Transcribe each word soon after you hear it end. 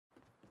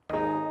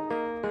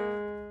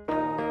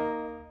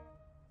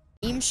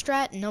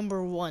strat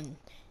number 1.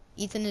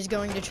 Ethan is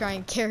going to try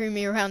and carry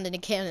me around in a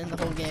cannon the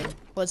whole game.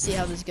 Let's see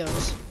how this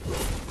goes.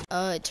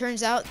 It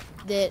turns out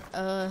that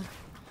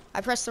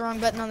I pressed the wrong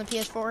button on the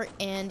PS4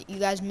 and you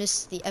guys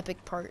missed the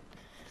epic part.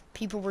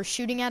 People were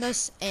shooting at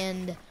us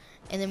and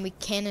then we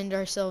cannoned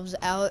ourselves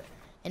out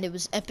and it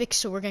was epic,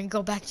 so we're gonna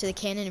go back to the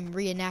cannon and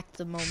reenact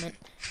the moment.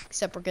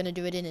 Except we're gonna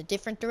do it in a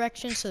different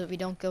direction so that we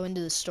don't go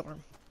into the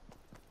storm.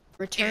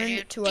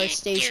 Returned to our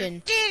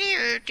station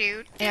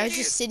and I was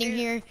just sitting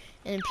here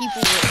and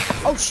people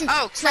were, oh shoot,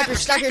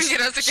 snipers,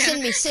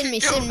 send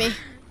me.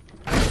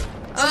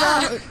 Oh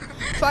no,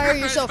 fire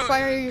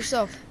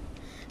yourself.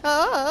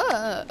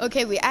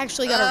 Okay, we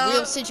actually got a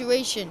real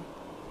situation.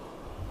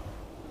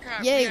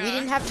 Yay, we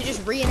didn't have to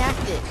just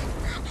reenact it.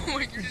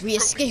 We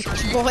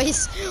escaped,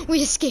 boys.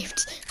 We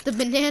escaped. The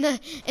banana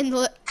and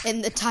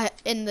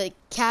the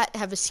cat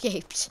have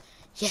escaped.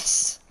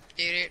 Yes.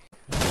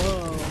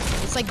 Whoa,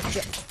 it's like. I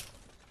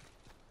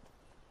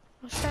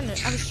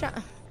was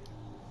trying.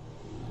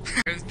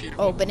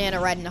 Oh, banana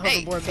riding the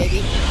hoverboard,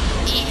 baby.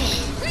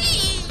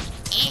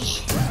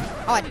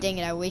 Oh, dang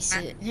it, I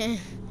wasted it.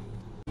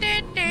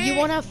 You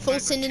wanna full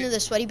send into the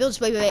sweaty builds?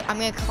 Wait, I'm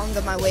gonna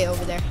conga my way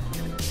over there.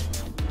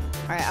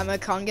 Alright, I'm gonna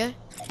conga.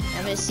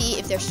 I'm gonna see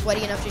if they're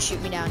sweaty enough to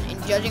shoot me down.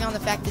 And judging on the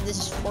fact that this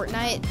is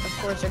Fortnite, of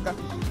course they're going.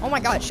 Oh my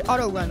gosh,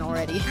 auto run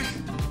already.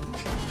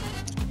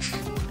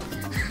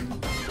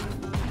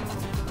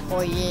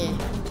 Oh yeah.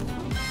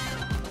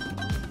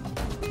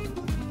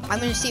 I'm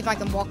gonna see if I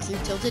can walk through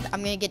tilted.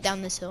 I'm gonna get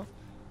down this hill.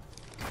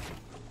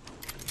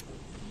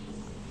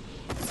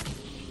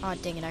 Oh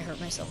dang it, I hurt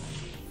myself.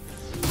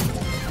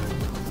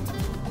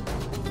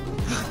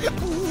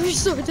 We're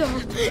so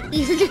dumb.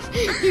 You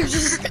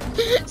just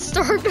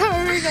start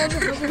powering on the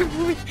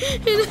hoverboard.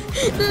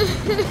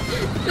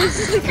 This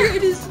is the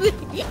greatest thing.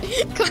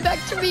 Come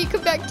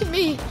back to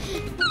me.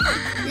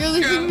 You're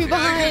leaving me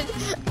behind.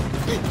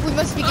 We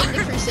must begin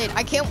the crusade.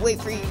 I can't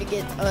wait for you to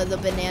get the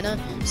banana,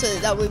 so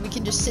that way we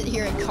can just sit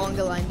here and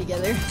conga line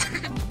together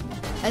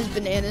as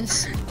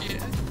bananas.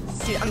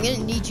 Dude, I'm gonna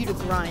need you to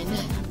grind.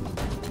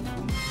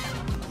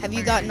 Have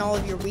you gotten all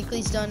of your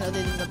weeklies done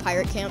other than the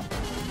pirate camp?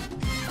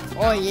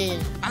 Oh yeah.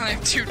 I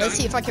have 2 done. Let's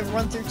see if I can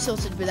run through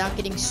tilted without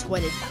getting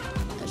sweated.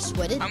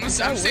 Sweated? I'm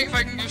seeing if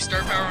I can do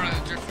star power on a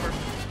driftboard.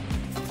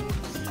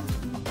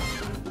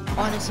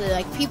 Honestly,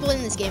 like, people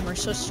in this game are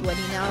so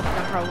sweaty now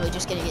that I'm probably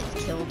just gonna get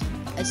killed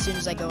as soon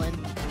as I go in.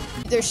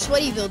 There's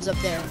sweaty builds up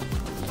there.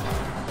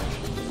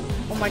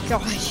 Oh my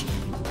gosh.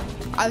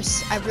 I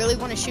really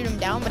want to shoot him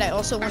down, but I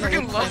also want to. I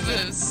freaking love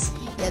this.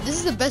 Yeah, this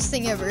is the best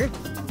thing ever. No,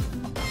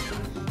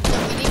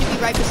 we need to be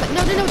right beside.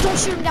 No, don't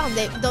shoot him down.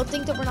 They'll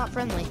think that we're not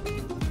friendly.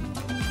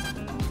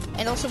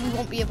 And also, we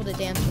won't be able to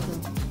dance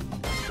with them.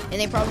 And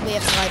they probably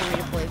have to lie to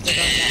redeploy if they're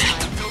going that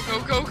high.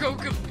 Go.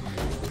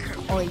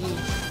 Oh yeah.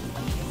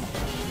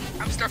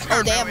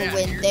 Oh, they have a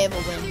win. They have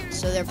a win.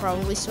 So they're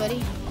probably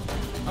sweaty.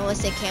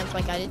 Unless they camped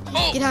like I did.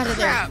 Oh, get out of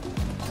crap. there.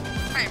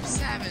 I am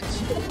savage.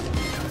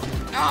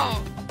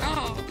 No.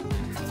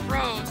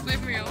 Bros,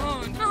 leave me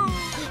alone. No.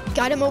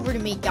 Guide him over to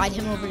me. Got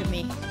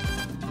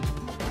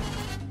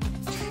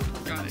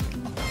it.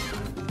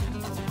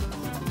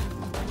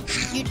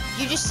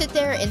 You just sit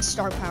there and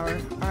star power,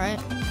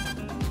 alright?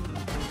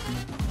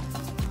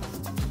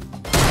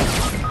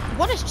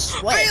 What a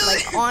sweat, really?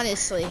 Like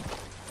honestly.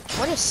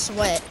 What a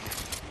sweat.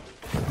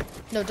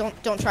 No,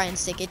 don't try and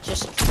stick it,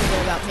 just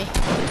forget about me.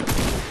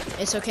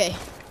 It's okay.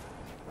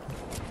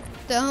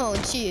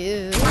 Don't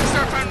you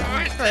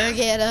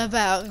forget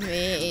about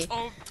me.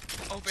 Oh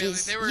Bailey,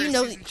 they were a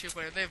season 2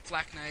 player. They have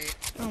Black Knight.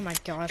 Oh my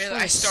gosh. Bailey,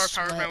 I star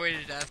powered my way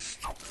to death.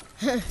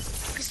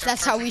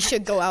 That's how we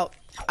should go out.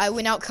 I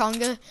went out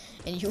conga,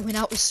 and you went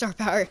out with star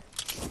power.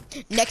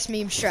 Next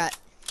meme strat.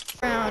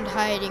 Found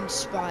hiding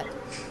spot.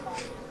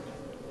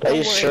 Are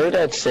you sure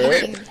that's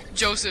it?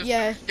 Joseph.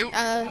 Yeah,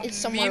 it's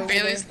somewhere Me and over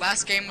Bailey's there.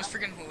 last game was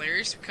freaking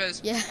hilarious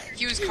because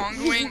he was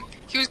congoing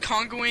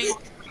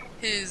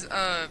his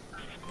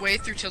way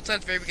through tilted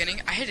at the very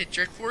beginning. I hit a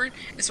drift forward,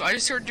 and so I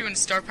just started doing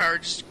star power,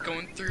 just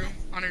going through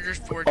on a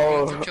drift forward,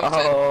 going through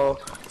tilted.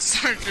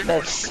 Started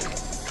drift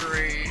forward.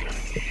 Great.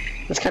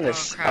 It's kind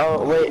of.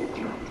 Oh wait,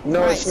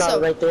 no, it's not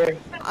right there.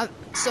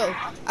 So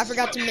I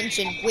forgot to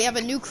mention, we have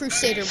a new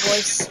Crusader,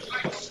 boys.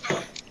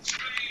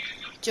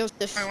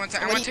 Joseph, what do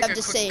you have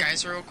to say?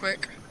 Guys, real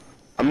quick.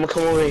 I'm gonna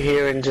come over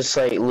here and just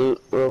like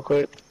loot real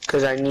quick,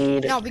 cause I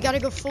need. No, we gotta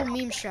go full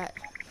meme strat.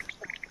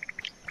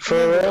 For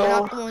real? We're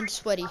not going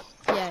sweaty.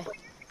 Yeah.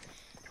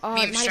 Oh,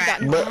 it might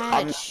have gotten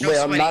patched.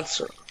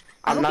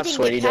 I'm not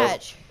sweaty though.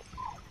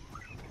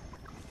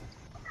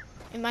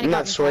 It might have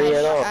gotten sweaty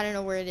at all. I don't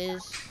know where it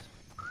is.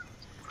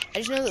 I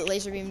just know that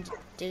laser beam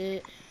did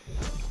it.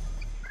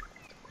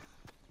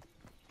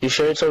 You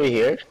sure it's over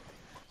here?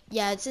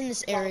 Yeah, it's in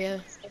this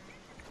area.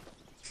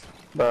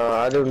 Bro,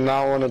 I do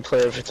not want to play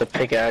if it's a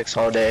pickaxe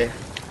all day.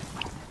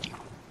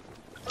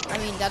 I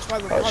mean, that's why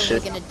we're probably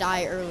gonna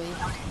die early.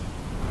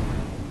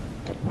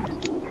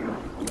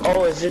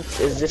 Oh, is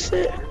this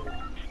it?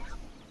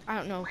 I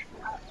don't know.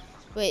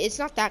 Wait, it's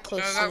not that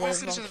close to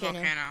the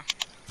volcano.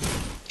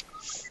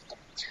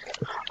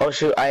 Oh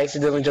shoot, I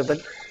accidentally jumped in.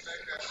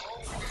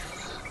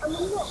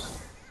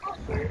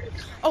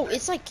 Oh,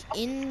 it's like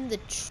in the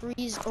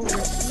trees over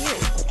here.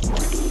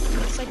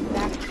 It's like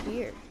back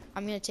here.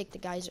 I'm gonna take the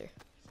geyser.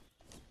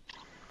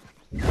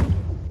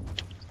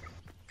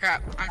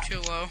 Crap, I'm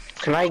too low.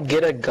 Can I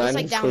get a gun,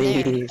 like down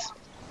please?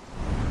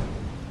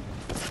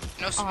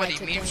 No sweaty,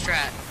 meme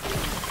strat.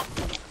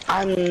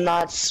 I'm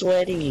not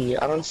sweaty.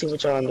 I don't see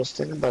what y'all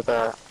understand about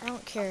that. I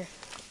don't care.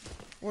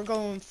 We're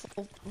going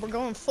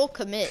full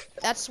commit.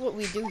 That's what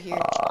we do here.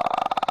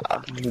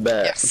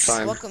 Bet. Yes.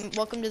 Fine.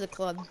 Welcome to the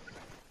club.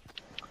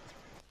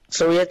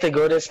 So we have to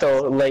go this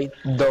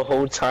the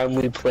whole time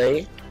we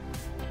play?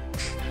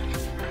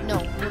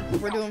 No,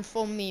 we're doing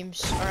full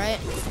memes, alright?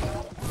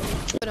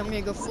 But I'm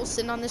gonna go full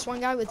sin on this one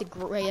guy with a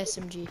gray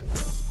SMG.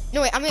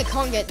 No wait, I'm gonna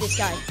conga this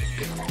guy.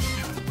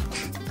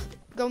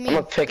 Go meme. I'm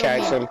gonna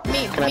pickaxe him.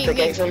 Can I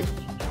pickaxe him?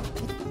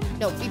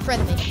 No, be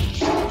friendly.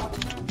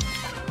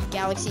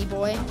 Galaxy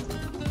boy.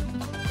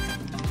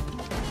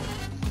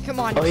 Come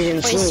on, oh, he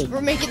didn't see me.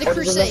 We're making the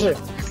crusade.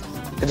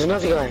 There's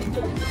another guy.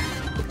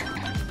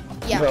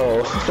 Yeah.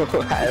 Bro,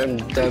 I'm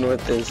done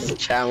with this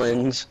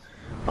challenge.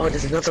 Oh,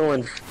 there's another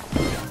one.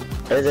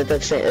 Is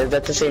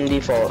that the same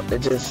default?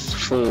 It just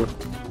flew.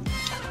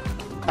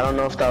 I don't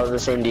know if that was the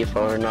same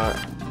default or not.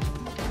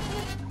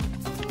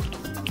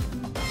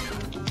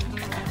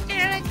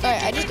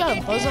 Alright, I just got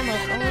a buzz on my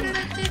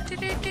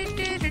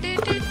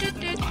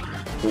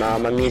phone. Nah,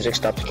 my music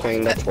stopped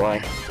playing, that's why.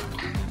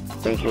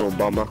 Thank you,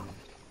 Obama.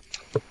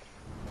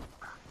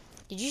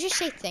 Did you just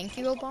say thank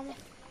you, Obama?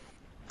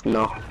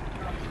 No.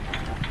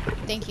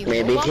 Thank you,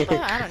 Maybe. Obama?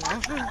 I don't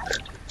know.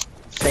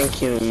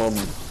 Thank you,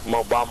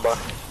 Mobamba.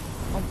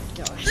 Oh my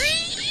gosh.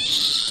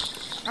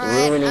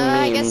 Alright,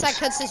 I guess that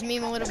cuts this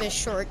meme a little bit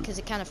short because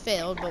it kind of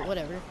failed, but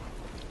whatever.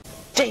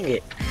 Dang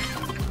it!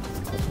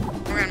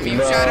 We're gonna meme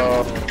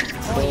shot him.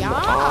 Oh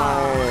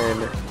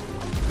yeah!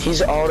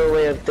 He's all the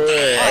way up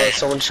there. Oh,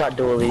 someone shot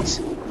dualies.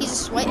 He's a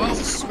sweat, he's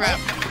a sweat.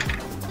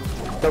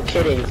 No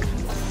kidding.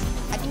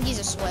 I think he's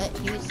a sweat.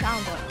 He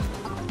sounds like.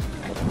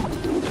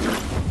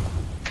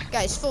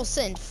 Guys, full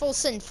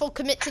full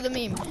commit to the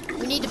meme.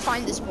 We need to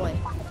find this boy.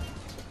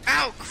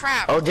 Ow,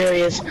 crap. Oh, there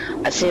he is.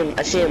 I see him.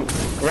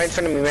 Right in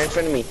front of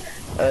me,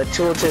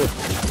 202.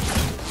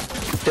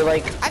 They're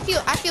like... I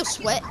feel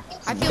sweat.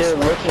 They're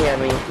looking at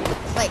me.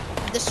 Like,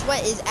 the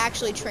sweat is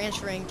actually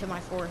transferring to my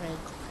forehead.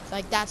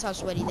 Like, that's how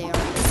sweaty they are. Took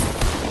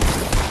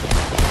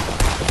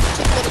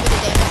a little bit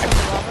of damage from the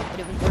lava, but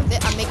it was worth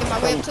it. I'm making my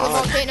way up to the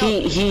volcano.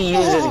 He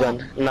used his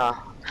gun. Nah.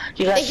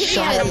 He got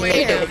shot at me.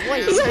 What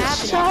is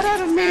happening? Shot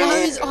at me. While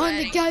I was on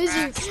the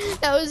geyser.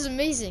 That was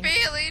amazing.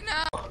 Bailey,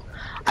 no.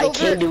 I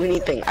can't do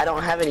anything. I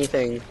don't have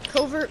anything.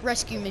 Covert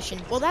rescue mission.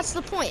 Well, that's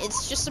the point.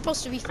 It's just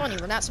supposed to be funny.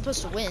 We're not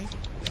supposed to win.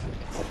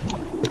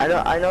 I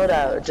know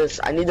that. Just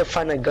I need to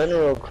find a gun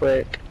real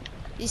quick.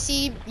 You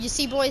see,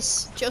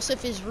 boys.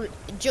 Joseph is new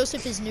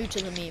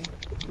to the meme,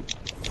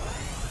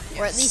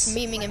 or at least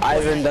memeing in Fortnite. I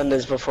haven't done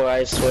this before.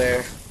 I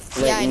swear.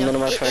 Like, yeah, I know. None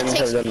of my friends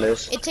have done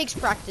this. It takes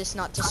practice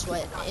not to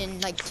sweat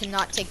and like to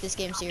not take this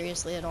game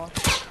seriously at all.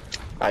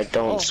 I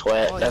don't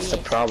sweat. That's the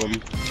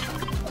problem.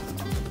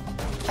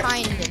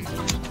 Kinda.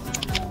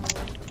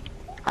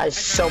 I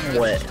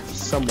somewhat.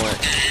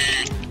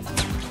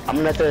 I'm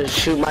gonna have to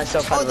shoot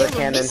myself out of the cannon.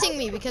 Oh, they were missing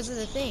me because of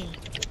the thing.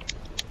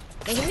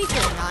 They hit me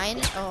for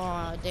 9.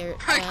 Oh, they're...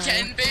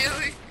 Again,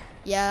 Bailey?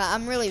 Yeah,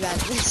 I'm really bad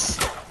at this.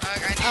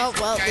 Oh,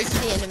 well, this is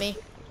the enemy.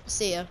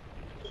 See ya.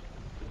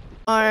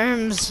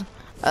 Arms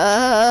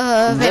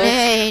of an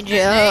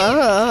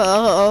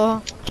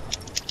angel.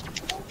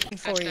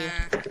 For you.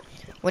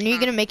 When are you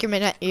gonna make your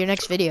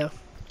next video?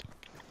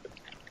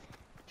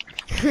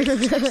 It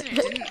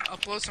didn't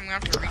upload, so I'm gonna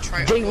have to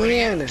retry They uploading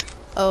ran. it.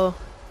 Oh.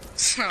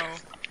 So.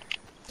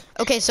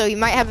 Okay, so you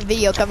might have a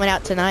video coming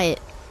out tonight.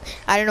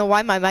 I don't know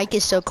why my mic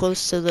is so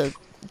close to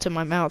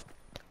my mouth.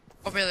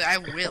 Oh, Bailey, I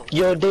will.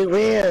 Yo, they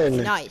ran.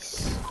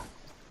 Nice.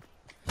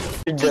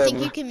 Do you think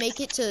you can make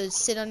it to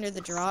sit under the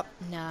drop?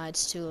 Nah,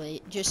 it's too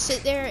late. Just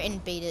sit there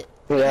and bait it.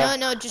 Yeah.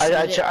 No, just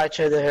I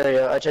tried to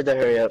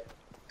hurry up.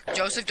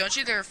 Joseph, don't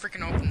you dare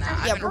freaking open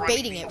that. Yeah, we're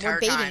baiting it. We're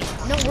baiting it.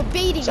 No, we're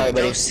baiting Sorry, it.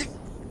 buddy. Joseph.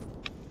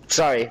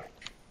 Sorry.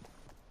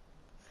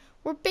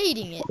 We're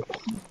baiting it.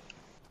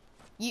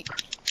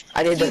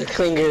 I need the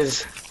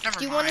clingers.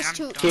 Do you want us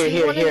to? Here, do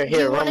you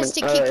want Roman. us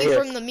to kick you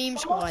from the meme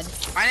squad?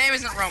 My name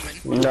isn't Roman.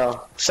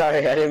 No,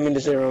 sorry, I didn't mean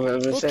to say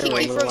Roman. We'll kick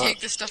you from. Take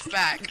this stuff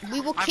back.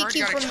 We will kick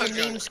you from the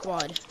meme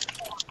squad.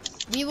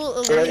 We will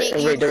Wait, eliminate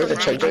you there from was a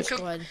the meme charger?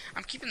 squad.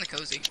 I'm keeping the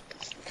cozy.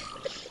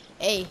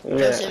 Hey, Yeah.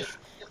 Joseph,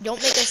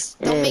 don't make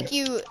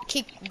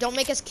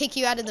us kick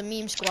you out of the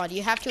meme squad.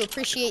 You have to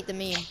appreciate the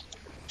meme.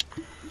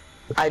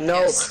 I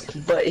know, Yes.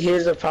 but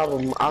here's the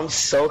problem. I'm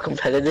so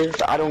competitive.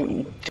 I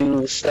don't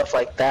do stuff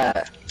like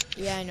that.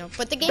 Yeah, I know.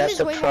 But the game That's is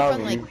the way more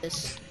problem. fun like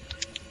this.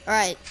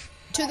 Alright,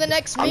 to the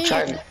next meme. I'm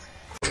trying.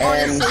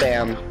 And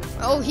bam.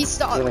 Oh, he I'm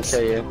gonna stopped.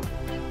 kill you.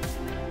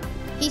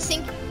 He's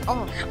thinking.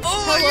 Oh,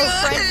 Oh hello, my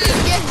God. friend.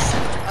 Yes.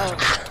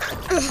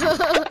 Oh.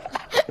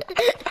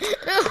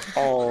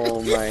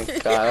 Oh my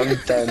god, I'm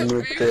done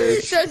with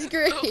this. That's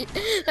great.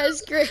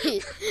 That's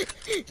great.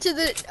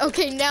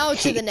 Okay, now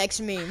to the next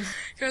meme.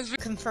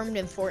 Confirmed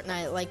in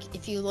Fortnite. Like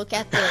if you look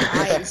at their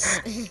eyes,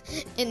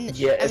 and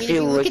yeah, I mean, if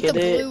you look at the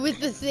blue with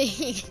the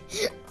thing,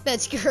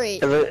 that's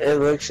great.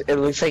 It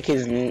looks like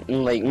he's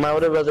like my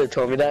older brother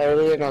told me that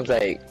earlier, and I was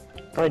like,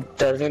 no, it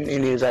doesn't.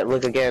 And he was like,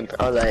 look again.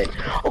 I was like,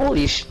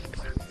 holy sh.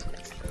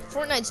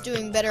 Fortnite's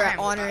doing better at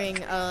honoring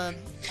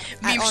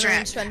meme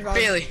strat.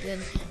 Bailey.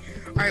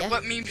 Alright, Yeah?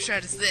 what meme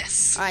strat is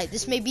this? Alright,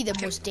 this may be the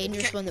most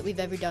dangerous one that we've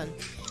ever done.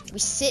 We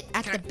sit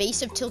at the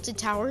base of Tilted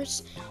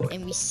Towers,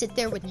 and we sit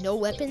there with no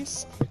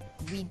weapons.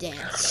 We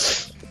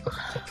dance.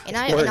 And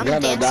I'm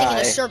dancing in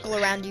a circle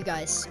around you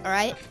guys,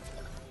 alright?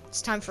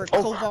 It's time for a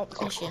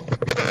covert mission.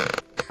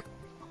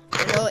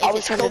 I don't know if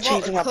it's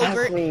covert or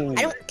covert.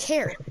 I don't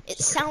care. It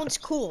sounds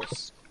cool.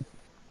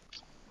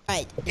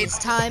 Alright, it's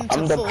time to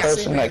I'm the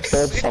person that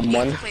killed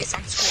someone. Place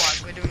on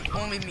squad. We're doing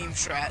only meme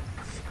strat.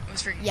 It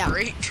was freaking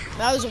great.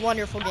 That was a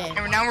wonderful game.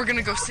 And now we're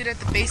gonna go sit at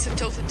the base of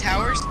Tilted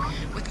Towers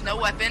with no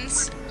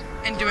weapons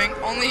and doing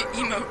only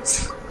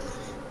emotes.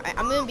 Alright,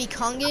 I'm gonna be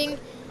conging.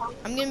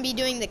 I'm gonna be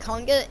doing the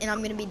conga, and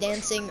I'm gonna be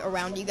dancing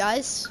around you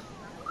guys.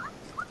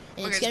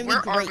 And it's gonna be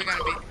great. Where are we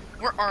gonna be?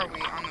 Where are we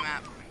on the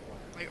map?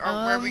 Like,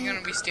 where are we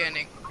gonna be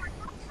standing?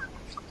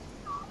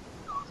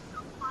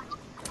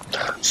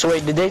 So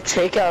wait, did they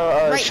take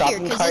out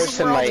shopping carts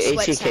and like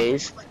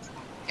ATKs?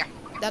 Yeah.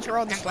 That's where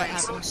all the sweat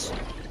happens.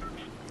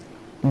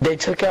 They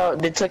took out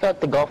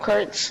the golf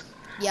carts.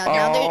 Yeah,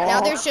 now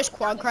there's just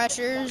quad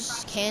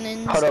crashers,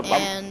 cannons,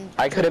 and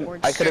I couldn't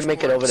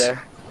make it over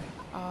there.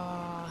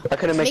 I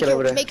couldn't make it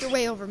over there. Make your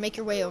way over. Make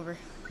your way over.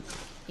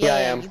 Yeah, I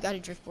am. You got a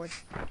driftboard.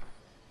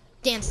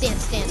 Dance,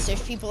 dance, dance.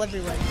 There's people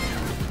everywhere.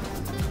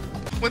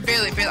 Wait,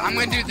 Bailey, I'm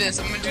gonna do this.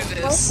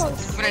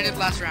 What I did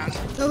last round.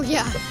 Oh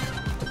yeah.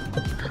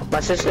 My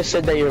sister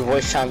said that your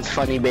voice sounds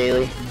funny,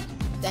 Bailey.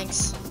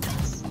 Thanks.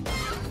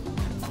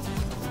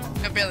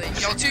 No, Bailey,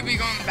 y'all two be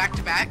going back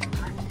to back,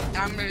 and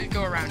I'm gonna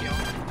go around y'all.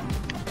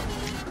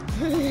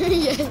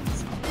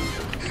 Yes.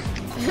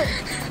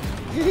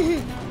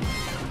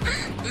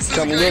 This is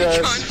Come great get us,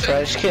 content.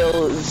 fresh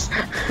kills.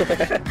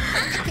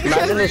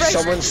 Imagine if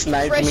someone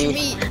sniped me.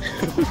 Meat.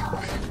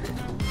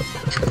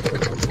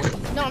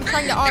 No, I'm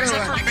trying to auto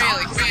Except run. for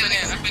Bailey,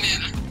 he's a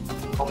banana.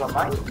 Hold on,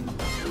 mine.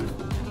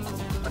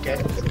 Okay.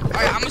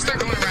 Alright, I'm gonna start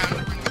going around.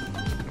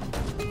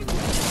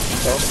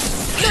 No.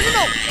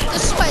 The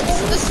sweat.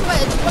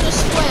 What a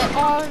sweat.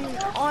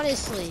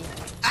 Honestly.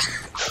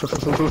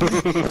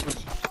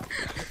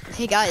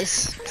 Hey guys,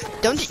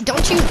 don't you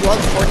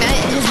love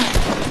Fortnite?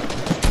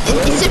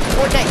 Isn't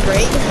Fortnite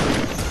great?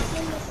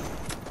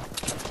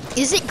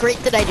 Is it great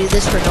that I do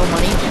this for no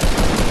money?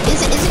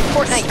 Isn't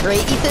Fortnite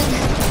great, Ethan?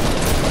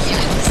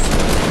 Yes.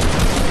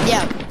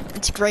 Yeah,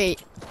 it's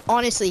great.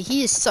 Honestly,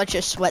 he is such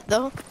a sweat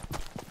though.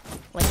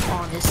 Like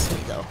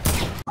honestly though.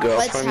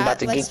 Girlfriend about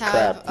to get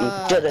crap.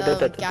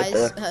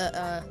 Guys,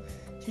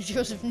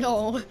 Joseph,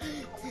 no.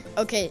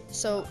 Okay,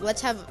 so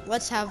let's have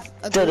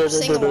a group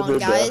sing along,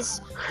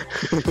 guys.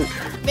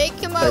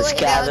 Making my way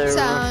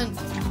downtown.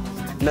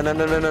 No. I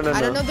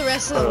don't know the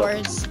rest of the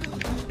words.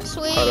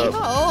 Sweet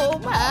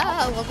home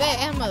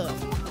Alabama.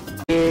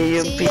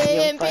 C-A-M-P-F-I-R-S-O-E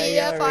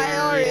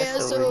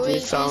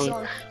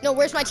song. No,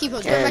 where's my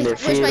T-pose?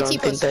 Where's my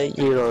T-pose?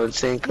 You don't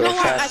think No, I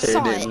faster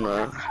saw than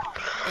it.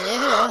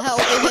 And it'll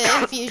help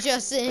if you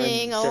just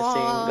sing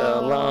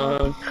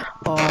along.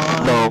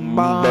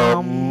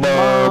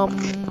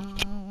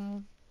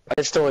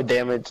 That's still what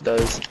damage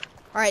does.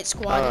 Alright,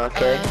 squad.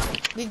 Okay.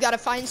 We've got to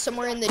find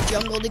somewhere in the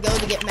jungle to go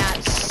to get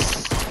mats.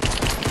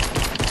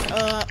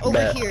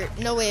 Over here.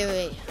 No,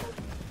 wait.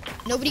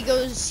 Nobody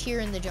goes here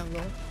in the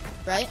jungle,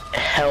 right?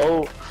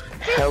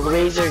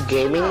 Hellraiser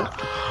Gaming?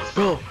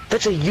 Bro,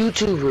 that's a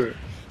YouTuber.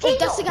 Oh,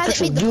 that's the guy that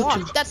made the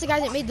block. That's the guy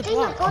that made the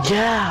block.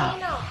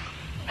 Yeah.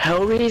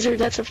 Hellraiser,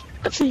 that's a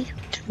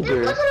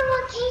YouTuber.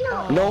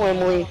 No,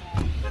 Emily.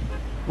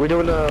 We're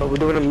doing a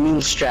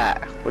meme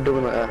strat. We're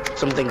doing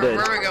something good.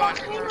 Where are we going?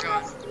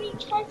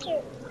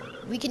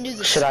 We can do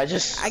this. Should I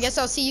just? I guess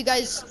I'll see you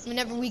guys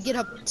whenever we get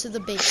up to the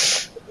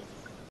base.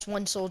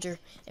 One soldier,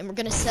 and we're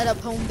gonna set up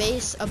home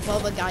base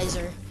above a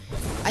geyser.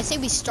 I say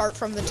we start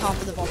from the top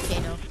of the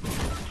volcano.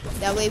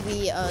 That way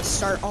we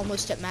start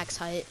almost at max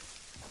height,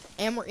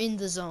 and we're in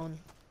the zone.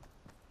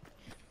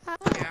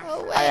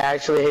 I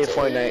actually hate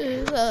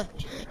Fortnite.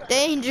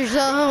 Danger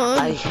zone.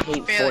 I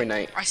hate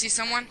Fortnite. I see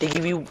someone. They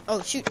give you.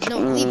 Oh shoot! No,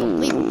 leave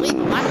him.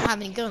 I don't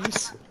have any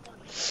guns.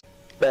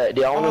 But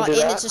do y'all want to do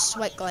that? And it's a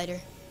sweat glider.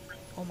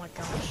 Oh my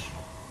gosh.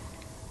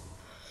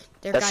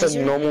 That's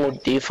a normal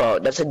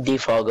default. That's a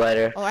default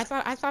glider. Oh, I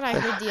thought I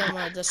heard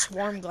the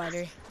swarm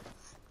glider.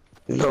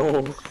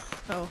 No.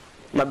 Oh.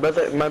 My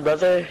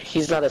brother,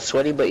 he's not a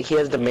sweaty, but he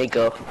has the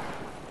Mako.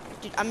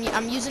 Dude,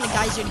 I'm using a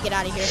geyser to get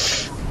out of here.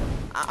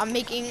 I'm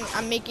making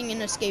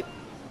an escape.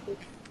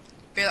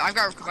 Bailey, I've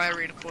got glider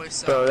redeploy,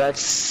 so. Bro, that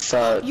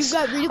sucks. You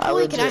got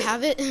redeploy? Can I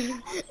have it?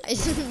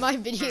 It's in my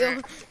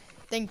video.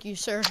 Thank you,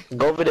 sir.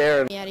 Go over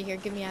there. Get me out of here.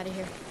 Get me out of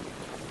here.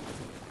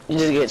 You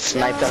just get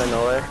sniped out of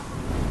nowhere.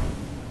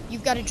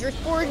 You've got a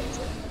drift board?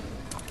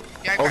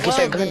 Yeah, Oh, get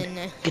that gun.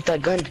 Then, Get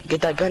that gun.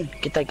 Get that gun.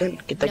 Get that gun.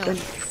 Get that No. gun.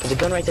 There's a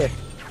gun right there.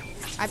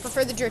 I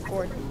prefer the drift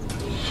board.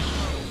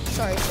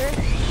 Sorry, sir.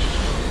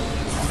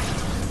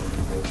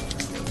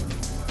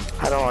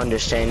 I don't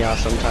understand y'all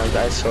sometimes,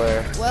 I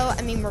swear. Well,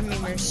 I mean, we're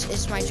memers.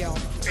 It's my job.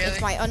 Really?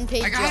 It's my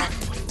unpaid I got job.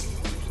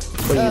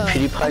 What are you, I'm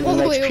PewDiePie? all You the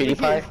next way over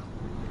PewDiePie? here.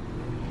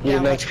 You Yeah,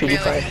 next really?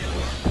 PewDiePie?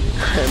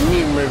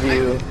 Meme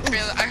review.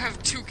 Bailey, I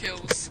have 2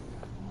 kills.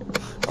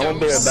 I'm gonna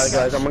be right back,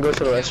 guys. I'm gonna go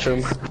to the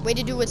restroom. Way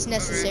to do what's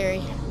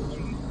necessary.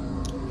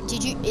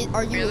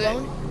 Are you Really?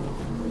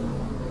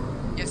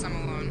 alone? Yes, I'm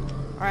alone.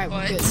 Alright,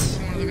 But, good.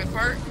 you want the good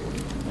part?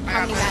 I How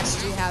have many mats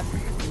do you have?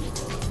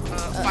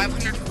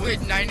 500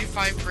 wood,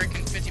 95 brick,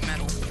 and 50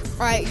 metal.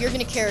 Alright, you're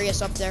gonna carry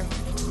us up there.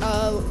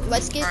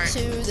 Let's get Alright.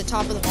 to the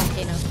top of the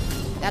volcano.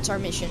 That's our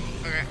mission.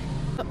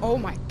 Okay. Oh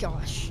my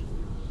gosh.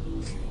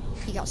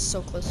 He got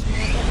so close to me.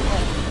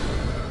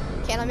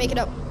 Oh. Can I make it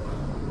up?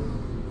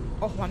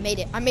 Oh, I made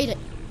it. I made it.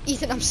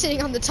 Ethan, I'm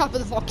sitting on the top of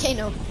the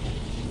volcano.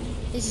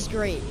 This is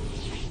great.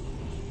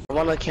 I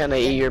wanna kinda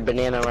eat your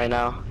banana right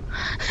now.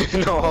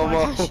 No Oh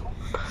my homo. gosh.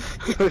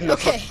 No.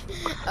 Okay.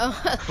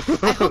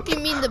 I hope you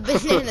mean the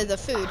banana, the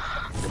food.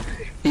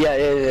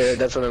 Yeah,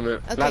 that's what I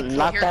meant. Okay, cool.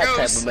 Not Here that goes.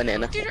 type of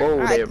banana. Alright, Oh,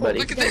 cool. there, buddy.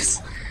 Look at this.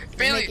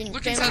 Bailey, making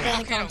look family inside the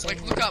friendly volcano.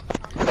 content. Like, look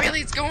up.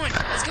 Bailey, it's going.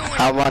 It's going.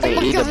 I wanna Oh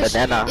my eat a gosh,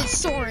 banana. it's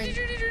soaring.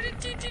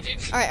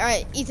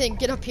 Alright, Ethan,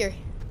 get up here.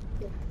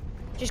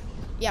 Just,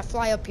 yeah,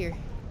 fly up here.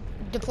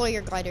 Deploy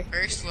your glider.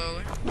 Very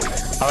slowly.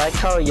 I like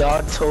how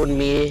y'all told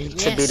me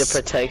to be the Yes.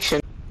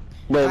 protection.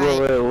 Wait,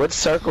 Alright. what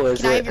circle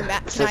is Can I it? have your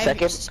map? Is it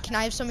second? Can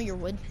I have some of your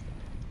wood?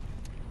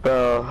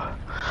 Bro.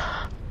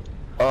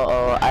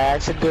 Uh-oh, I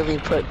accidentally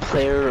put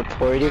player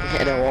reported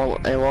and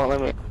it won't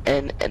let me,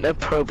 and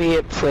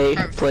inappropriate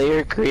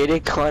player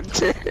created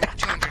content.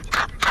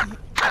 200.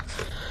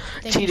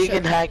 Thank you, Cheating sir.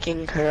 and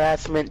hacking,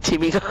 harassment,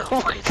 teaming up.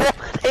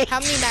 How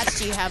many mats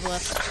do you have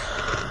left?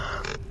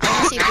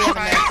 Let's see if we have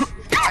enough.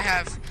 I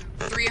have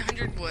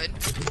 300 wood,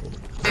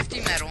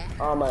 50 metal,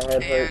 Oh, my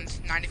head hurts.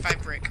 and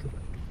 95 brick.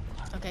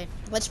 Okay,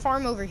 let's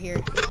farm over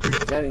here.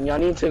 Y'all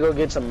need to go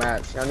get some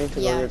mats. Y'all need to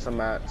Yeah. go get some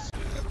mats.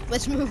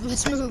 Let's move,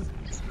 let's move.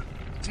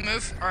 To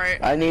move? Alright.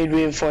 I need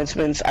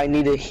reinforcements. I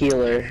need a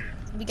healer.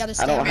 We gotta I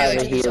stay don't have a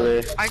Bailey.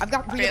 healer. I've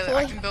got Bailey,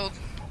 I redeploy. can build.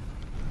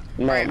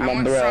 My I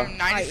went bro. from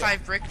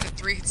 95 brick to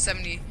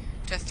 370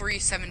 to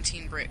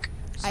 317 brick.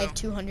 So I have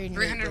 200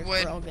 300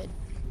 wood. We're all good.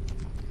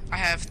 I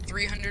have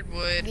 300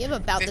 wood. We have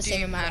about the 50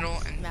 same amount metal,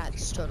 of and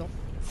mats total.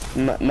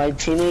 My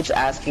teammate's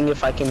asking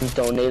if I can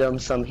donate them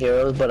some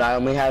heroes, but I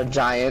only have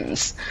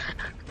giants.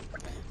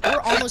 We're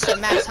almost at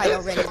max height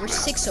already. We're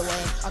 6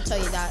 away. I'll tell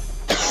you that.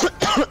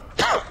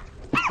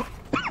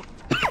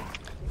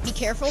 Be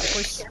careful.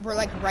 We're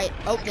like right.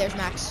 Oh, there's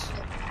Max.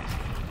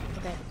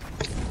 Okay.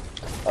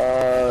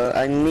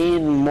 I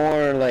need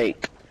more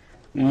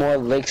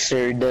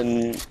elixir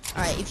than. All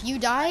right. If you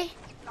die,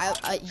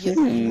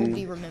 you will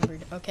be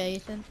remembered. Okay,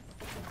 Ethan.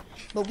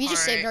 But we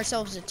just saved Alright.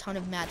 ourselves a ton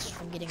of mats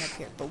from getting up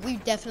here. But we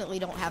definitely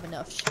don't have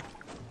enough.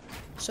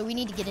 So we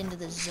need to get into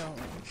the zone.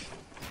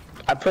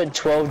 I put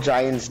 12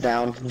 giants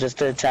down just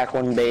to attack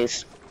one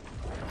base.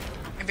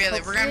 And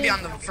Bailey, we're gonna be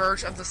on the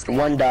verge of the storm.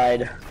 One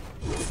died.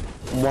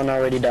 One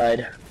already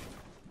died.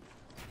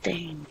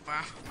 Dang.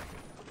 Wow.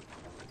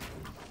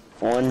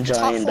 One Top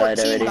giant 14, died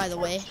already. by the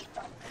way.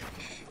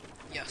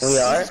 Yes. We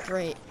are? This is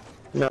great.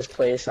 Nice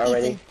place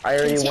already. Ethan, I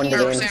already won the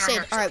continue game. to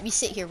save. All right, we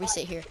sit here. We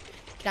sit here.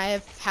 Can I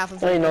have half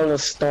of I it? know the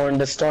storm.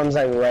 The storm's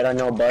like right on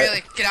your butt.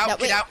 Bailey, get out, That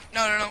way- get out.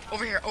 No.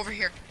 Over here, over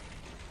here.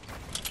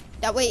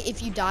 That way,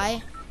 if you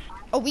die,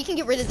 oh, we can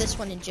get rid of this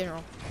one in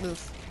general.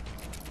 Move.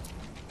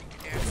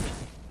 Yeah.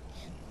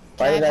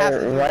 Why did half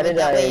of your why wood? did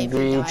That I way if you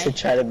agree die, to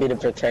try to be the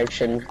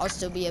protection? I'll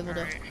still be able to.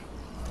 Alright.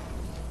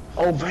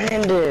 Oh,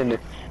 Brandon!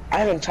 I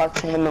haven't talked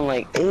to him in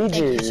like Thank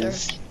you,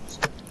 ages.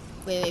 sir.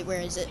 Wait,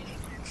 where is it?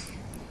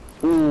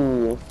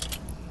 Ooh.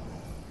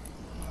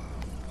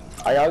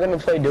 Are y'all gonna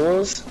play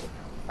duels?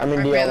 I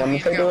mean, do y'all Alright, want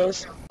to play Bailey,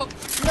 duels?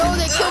 No,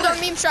 they killed our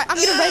meme strike. I'm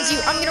gonna res you.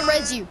 I'm gonna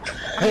res you.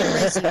 I'm gonna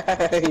res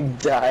you. He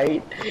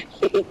died.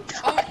 He Oh,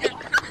 died.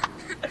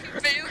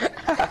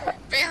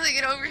 Bailey,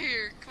 get over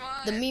here. Come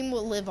on. The meme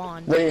will live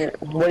on. What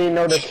do you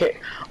know the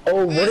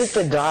Oh, what if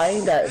the guy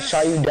that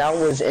shot you down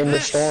was in the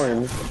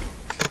storm?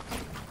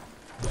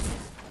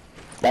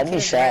 That'd be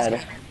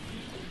sad.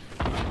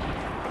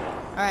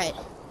 All right,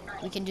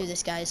 we can do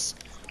this, guys.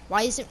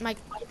 Why isn't my?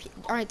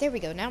 All right, there we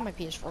go. Now my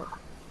PS4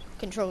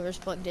 controller is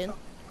plugged in.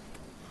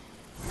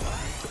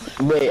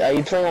 Wait, are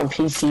you playing on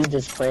PC,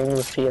 just playing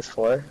with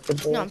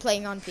PS4? No, I'm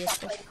playing on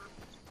PS4.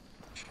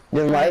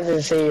 Then why does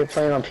it say you're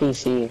playing on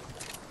PC?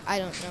 I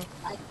don't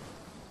know.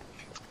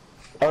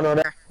 Oh no,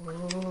 that.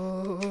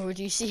 Oh,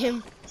 do you see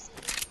him?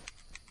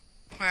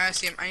 Wait, I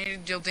see him. I need to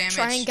deal damage.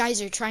 Try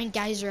and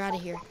geyser out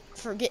of here.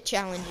 Forget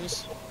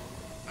challenges.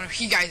 Oh, no,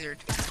 he geysered.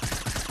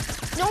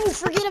 No,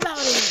 forget about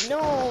it.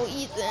 No,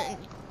 Ethan.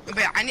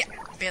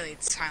 Bailey,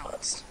 it's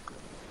silenced.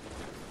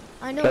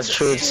 I know. That's but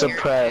true. It's still,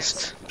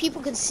 suppressed.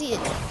 people can see it.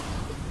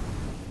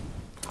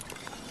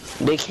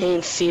 They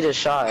can't see the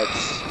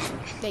shots.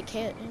 They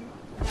can't.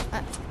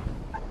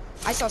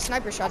 I saw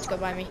sniper shots go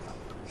by me.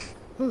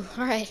 Whew,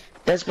 alright.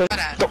 That's been. Get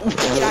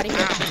out of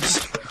here.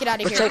 Get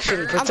out of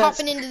here. I'm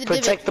hopping into the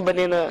protect the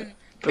banana.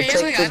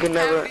 Protect the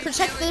banana.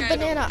 Protect the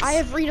banana. I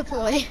have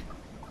redeploy.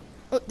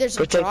 Oh, there's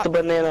a drop. Protect the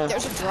banana.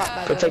 There's a drop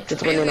by the way. Protect the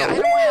banana. I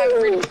don't have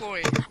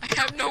redeploy. I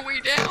have no way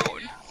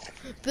down.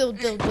 Build.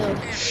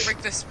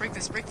 Break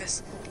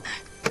this.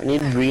 I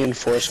need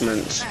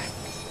reinforcements.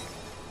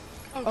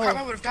 Oh crap,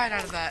 I would have died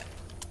out of that.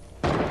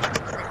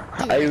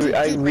 Dude,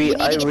 I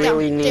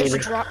really need. There's a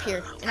drop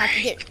here, and I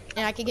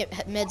can get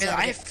meds out of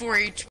I it. have 4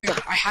 HP.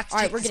 I have to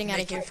take we're this getting out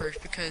of here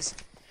first because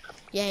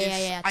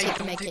Yeah. I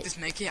don't take this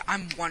medkit,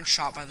 I'm one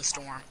shot by the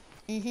storm.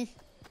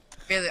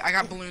 Bailey, I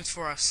got balloons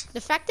for us.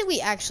 The fact that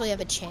we actually have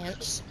a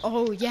chance.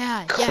 Oh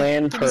yeah.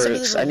 Clan Give me some of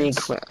perks. the I need.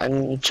 balloons.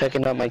 I'm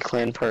checking out my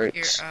clan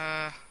perks.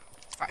 Here,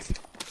 5.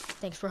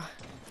 Thanks, bro.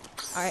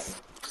 All right.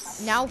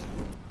 Now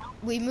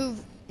we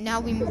move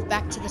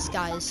back to the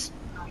skies.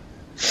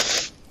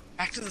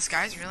 Back to the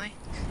skies, really?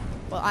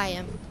 Well, I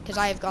am, because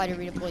I have glider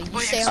redeploy. You Oh,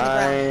 stay yes. on the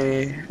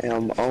ground. I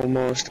am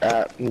almost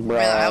at Bailey,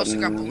 I also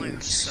got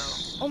balloons, so.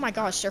 Oh my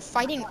gosh, they're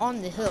fighting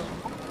on the hill.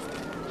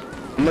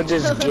 I'm gonna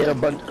just get a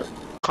bunch of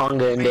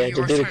conga in there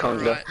to do the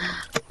conga.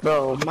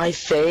 Bro, my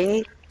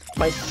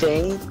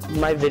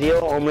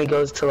video only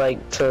goes to like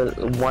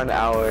 1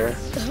 hour.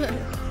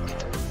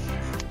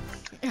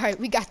 Alright,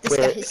 we got this,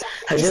 guys.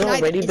 Has it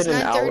already been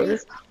an hour?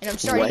 And I'm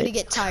starting to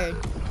get tired,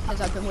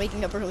 because I've been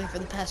waking up early for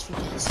the past few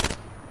days.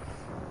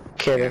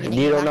 Kid,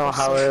 you don't know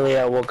how early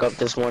I woke up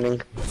this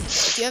morning.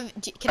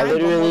 I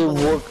literally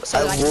woke up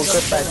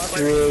at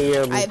 3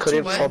 a.m. and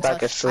couldn't fall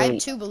back asleep. I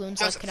have 2 balloons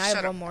left. Can I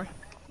have one more?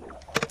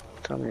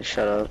 Tell me to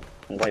shut up,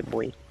 white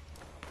boy.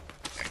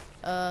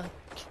 No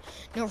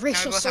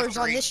racial slurs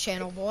on this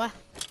channel, boy.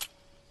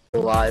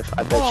 Alive,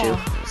 I bet you.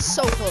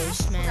 So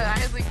close, man. I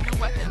had like no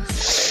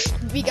weapons.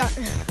 We got.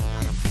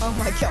 Oh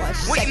my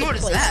gosh. What emote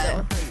is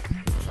that?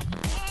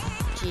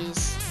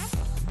 Jeez.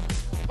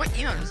 What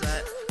emote is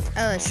that?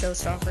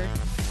 Showstopper.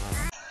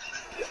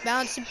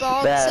 Bouncy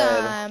ball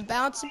time.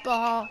 Bouncy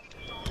ball.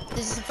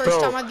 This is the first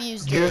time I've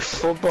used it. Your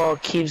football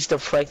keeps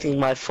deflecting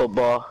my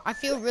football. I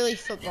feel really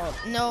football.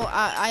 No,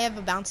 I have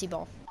a bouncy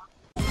ball.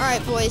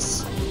 Alright,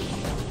 boys.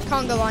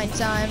 Conga line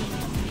time.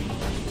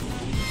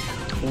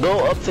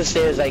 Go up the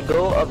stairs.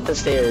 Go up the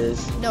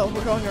stairs. No,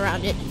 we're going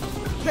around it.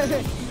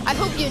 I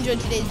hope you enjoyed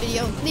today's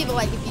video. Leave a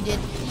like if you did.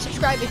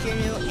 Subscribe if you're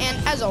new.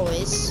 And as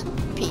always,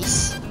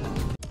 peace.